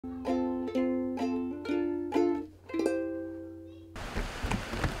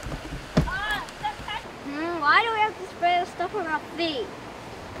spray the stuff on our feet?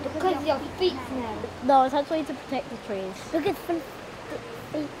 Because your feet smell. No, it's actually to protect the trees. Because the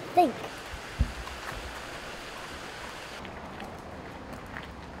feet stink.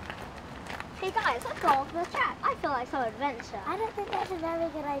 Hey guys, let's go on the track. I feel like some adventure. I don't think that's a very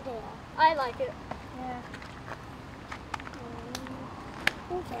good idea. I like it. Yeah.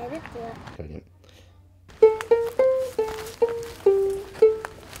 Okay, let's do it. Brilliant.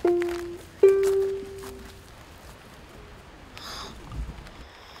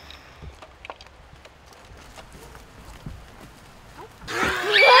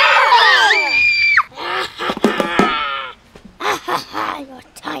 You're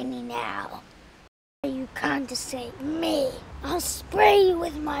tiny now. You can't escape me. I'll spray you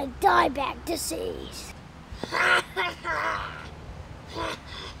with my dieback disease.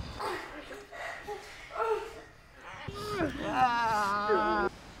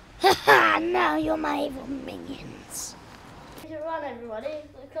 Now you're my evil minions. We should run, everybody.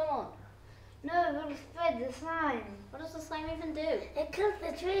 Come on. No, we'll spread the slime. What does the slime even do? It kills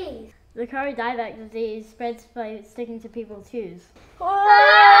the trees. The Kauri dieback disease spreads by sticking to people's shoes. Oh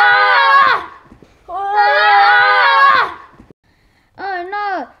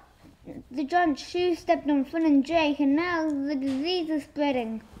no! The giant shoe stepped on Finn and Jake, and now the disease is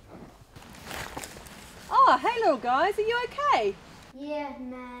spreading. Oh, hey little guys, are you okay? Yeah,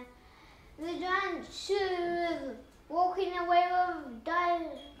 man. The giant shoe is walking away with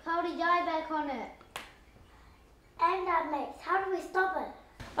Kauri dieback on it. And our mates, how do we stop it?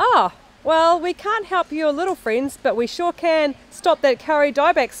 Oh, well, we can't help your little friends, but we sure can stop that Kauri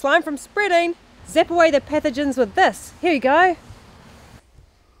dieback slime from spreading. Zap away the pathogens with this. Here you go.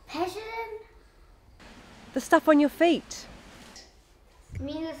 Passion? The stuff on your feet. You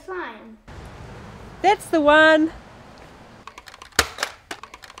mean the slime? That's the one.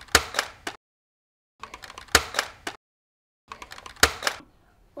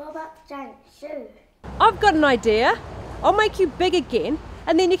 What about the giant shoe? I've got an idea. I'll make you big again,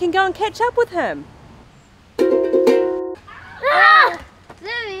 and then you can go and catch up with him. Ah!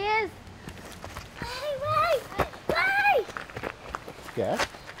 There he is. Hey, wait! Wait! Yeah?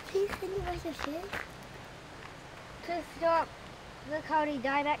 Please, can you wash your shoes? To stop the Kauri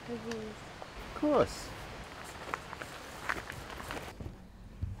dieback disease. Of course.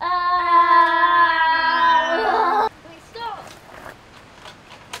 Wait, stop!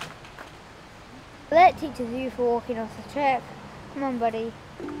 That teaches you for walking off the track. Come on, buddy.